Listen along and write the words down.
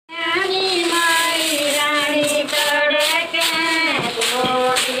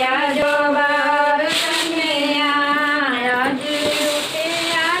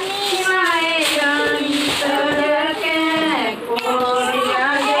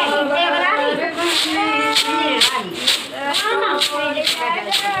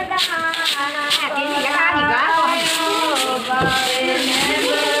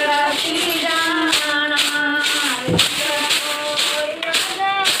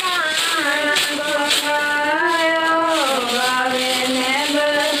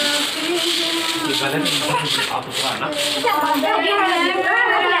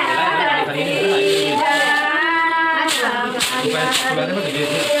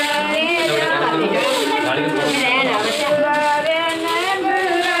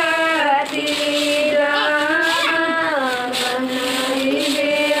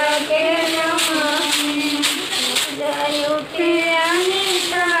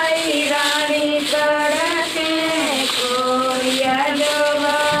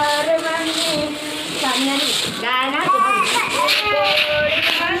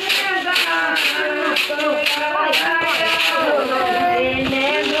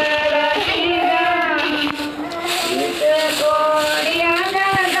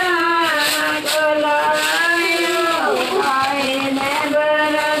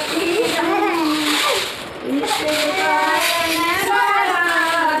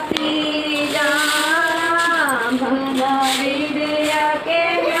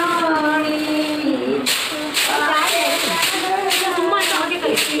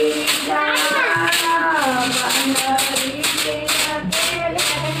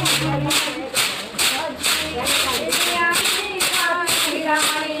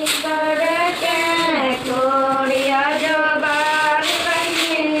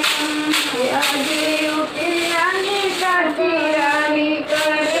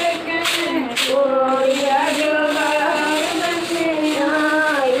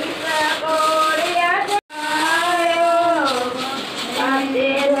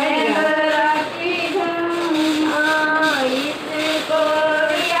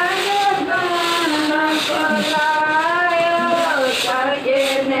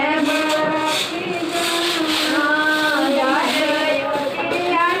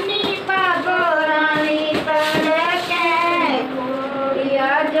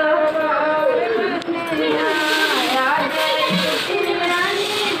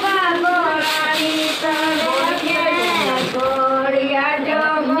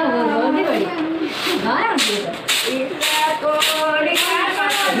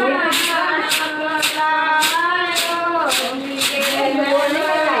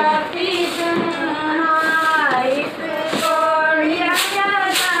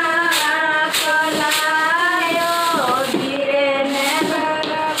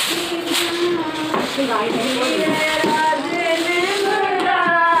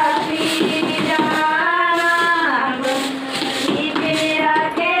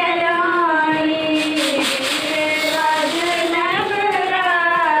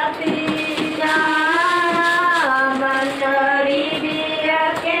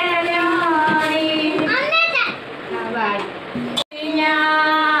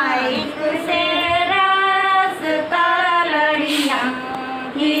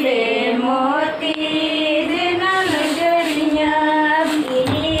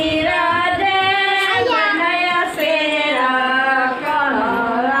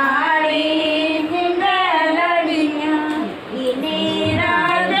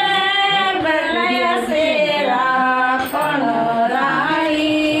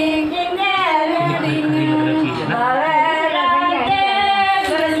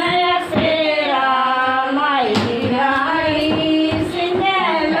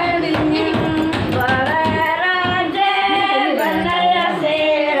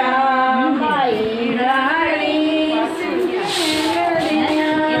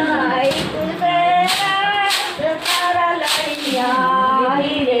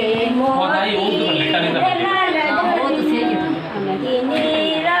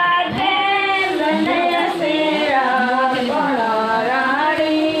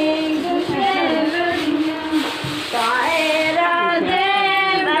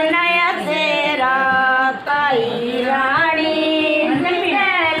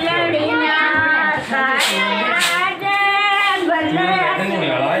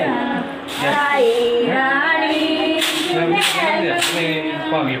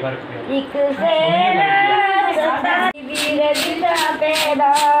एक जीता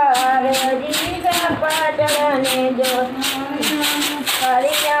पेदार जीता पटने जो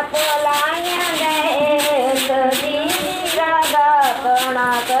हरिया पोलाया गए तो दीदी राधा कणा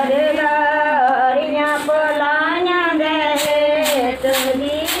कर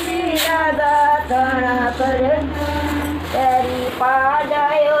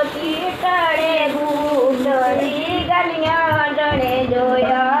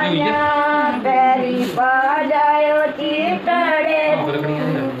जोया पैरी पा जायो चीतड़े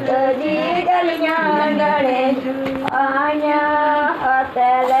जी गलियां डरे आया हाथ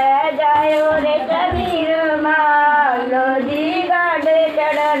ले जायो रे कबीर मालो जी गाड़े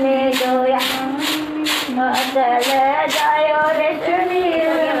चढ़ने जोया हाथ ले जायो रे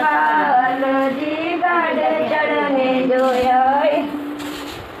कबीर मालो जी गाड़े चढ़ने जोया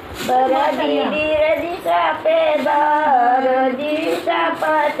बरदी दिशा पे दार दिशा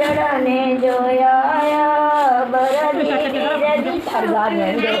पर चढ़ने जोया बरदी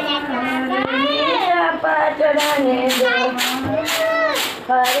दिशा पर चढ़ने जो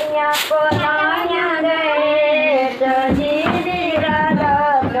हरिया को लाया गए जी राधा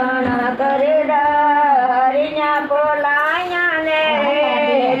कण करेड़ा हरिया को लाया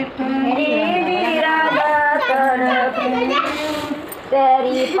गए जी राधा कण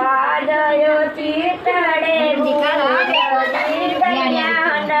तेरी पादयो चीतड़े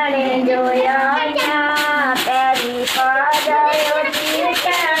डरे जोया तेरी पादयो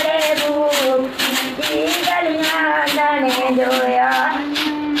चीतड़े गलियां डरे जोया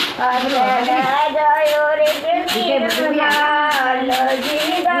जायो रे मालो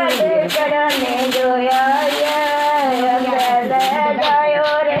जी गाड़े चढ़ने जोया जायो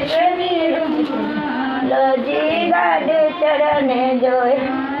रे लो जी गाड़े चढ़ने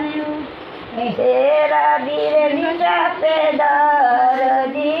जोया तेरा वीर दिशा पे दार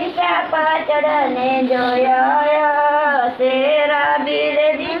दिशा पा चढ़ने जोया तेरा वीर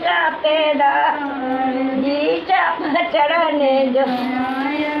दिशा पे दार दिशा पा चढ़ने जो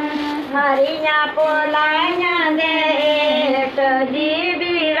हरिया पोलाया दे जी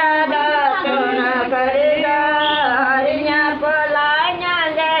बिरादा सोना करेगा हरिया पोलाया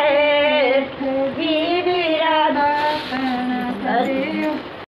दे जी बिरादा